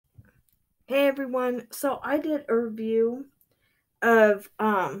Hey everyone, so I did a review of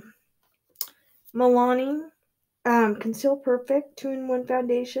Milani Conceal Perfect 2-in-1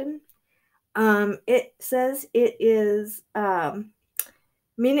 foundation. It says it is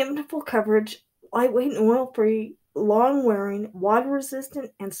medium to full coverage, lightweight and oil free, long wearing, water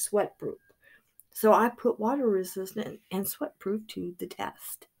resistant, and sweat proof. So I put water resistant and sweat proof to the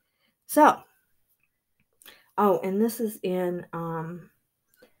test. So, and this is in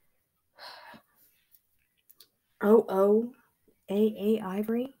OOAA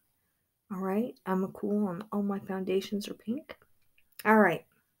Ivory. All right, I'm a cool and all my foundations are pink. All right.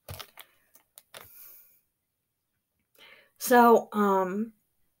 So,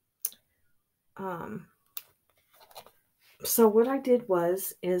 so what I did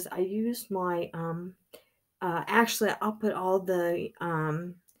is I used my, actually I'll put all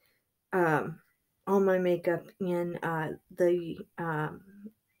my makeup in, the,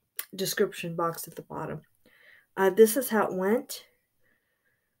 description box at the bottom. This is how it went.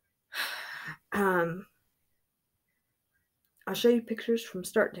 I'll show you pictures from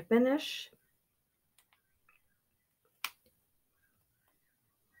start to finish.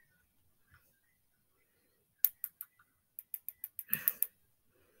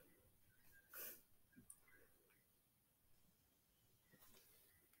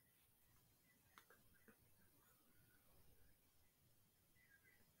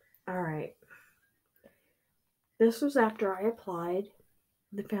 All right. This was after I applied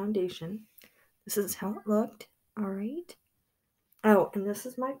the foundation. This is how it looked. All right. Oh, and this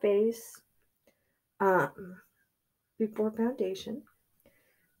is my face before foundation.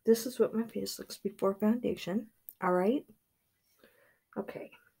 This is what my face looks before foundation. All right.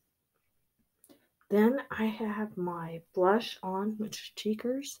 Okay. Then I have my blush on, which is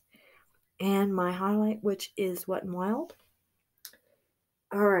Cheekers, and my highlight, which is Wet n Wild.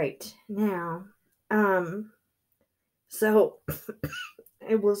 All right. Now, so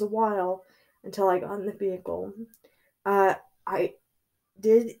it was a while until I got in the vehicle. I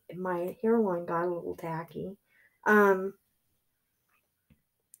did, my hairline got a little tacky. I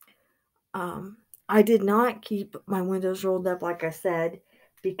did not keep my windows rolled up, like I said,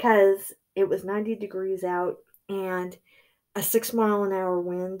 because it was 90 degrees out and a 6-mile-an-hour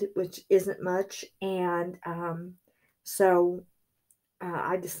wind, which isn't much. And so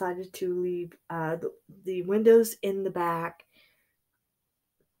I decided to leave the windows in the back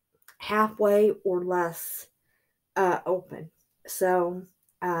halfway or less open. So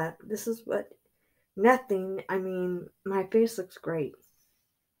this is what, nothing, I mean, my face looks great.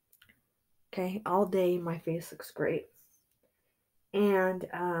 Okay, all day my face looks great. And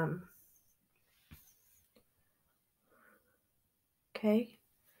okay.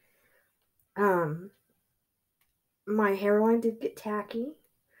 My hairline did get tacky.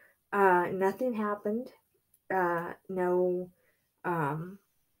 Nothing happened. No, the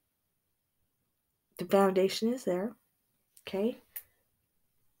foundation is there. Okay.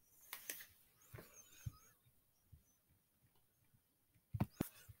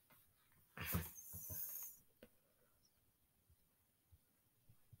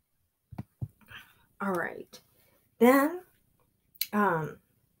 All right. Then,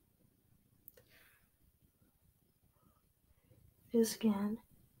 this again.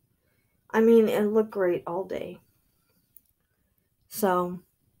 I mean, it looked great all day. So,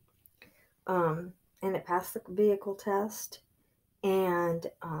 and it passed the vehicle test. And,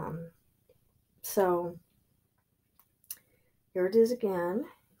 so here it is again,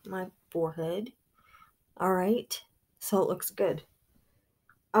 my forehead. All right. So it looks good.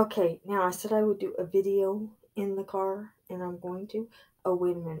 Okay, now I said I would do a video in the car, and I'm going to. Oh,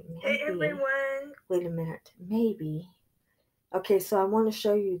 wait a minute. Maybe. Hey, everyone. Wait a minute. Maybe. Okay, so I want to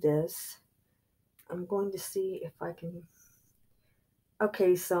show you this. I'm going to see if I can.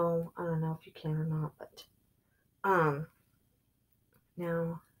 Okay, so I don't know if you can or not, but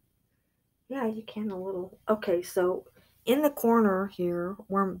now, yeah, you can a little. Okay, so in the corner here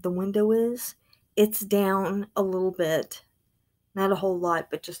where the window is, it's down a little bit. Not a whole lot,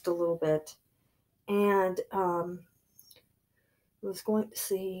 but just a little bit. And was going to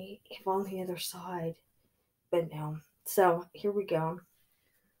see if on the other side, but no. So here we go.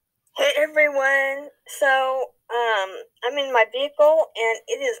 Hey everyone. So I'm in my vehicle and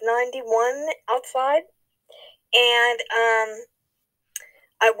it is 91 outside, and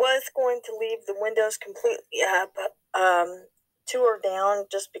I was going to leave the windows completely up, 2 or down,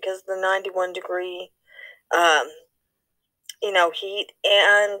 just because the 91 degree heat.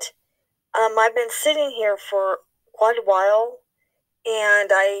 And I've been sitting here for quite a while,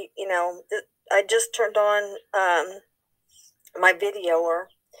 and I just turned on my videoer,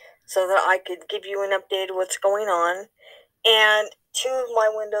 so that I could give you an update of what's going on. And 2 of my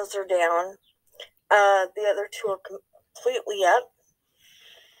windows are down. The other 2 are completely up.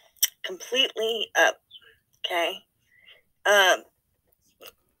 Okay.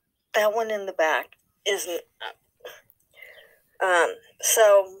 That one in the back isn't up.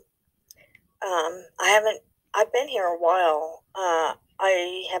 I've been here a while.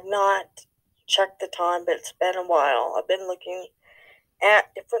 I have not checked the time, but it's been a while. I've been looking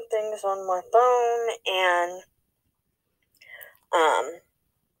at different things on my phone, and,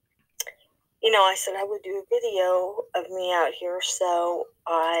 I said I would do a video of me out here, so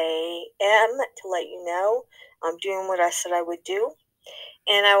I am, to let you know, I'm doing what I said I would do,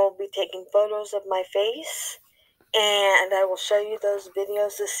 and I will be taking photos of my face, and I will show you those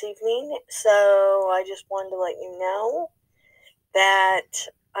videos this evening. So I just wanted to let you know that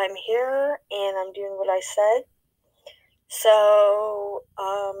I'm here and I'm doing what I said. So,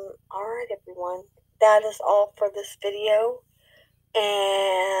 alright everyone, that is all for this video,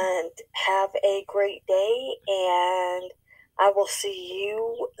 and have a great day, and I will see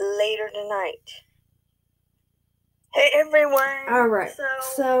you later tonight. Hey everyone! Alright,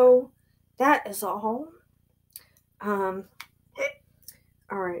 so that is all.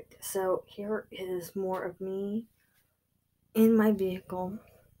 Alright, so here is more of me in my vehicle,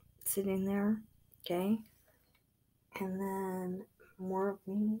 sitting there, okay? And then more of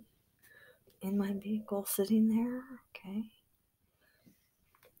me in my vehicle, sitting there, okay?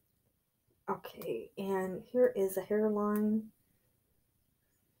 Okay, and here is a hairline,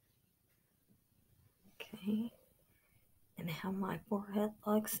 okay? And how my forehead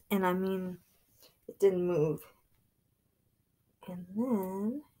looks, and I mean, it didn't move. And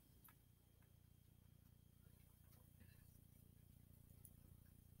then,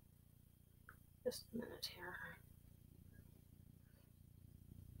 just a minute here.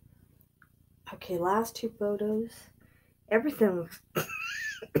 Okay, last 2 photos. Everything looks,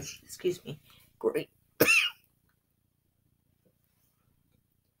 excuse me, great.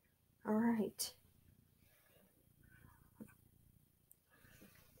 Alright.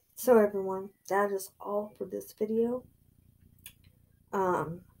 So everyone, that is all for this video.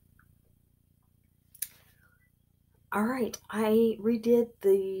 Alright, I redid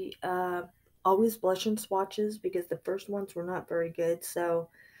the Always Blushing swatches because the first ones were not very good, so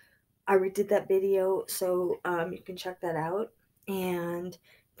I redid that video, so you can check that out. And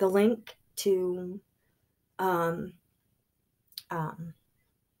the link to Milani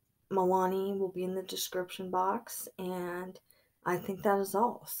will be in the description box, and I think that is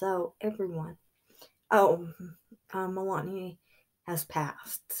all. So everyone, Milani has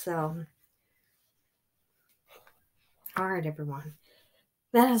passed, so alright everyone,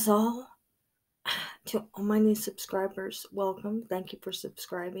 that is all. To all my new subscribers, welcome. Thank you for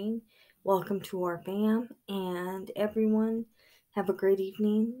subscribing. Welcome to our fam. And everyone, have a great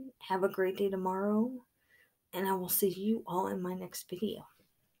evening. Have a great day tomorrow. And I will see you all in my next video.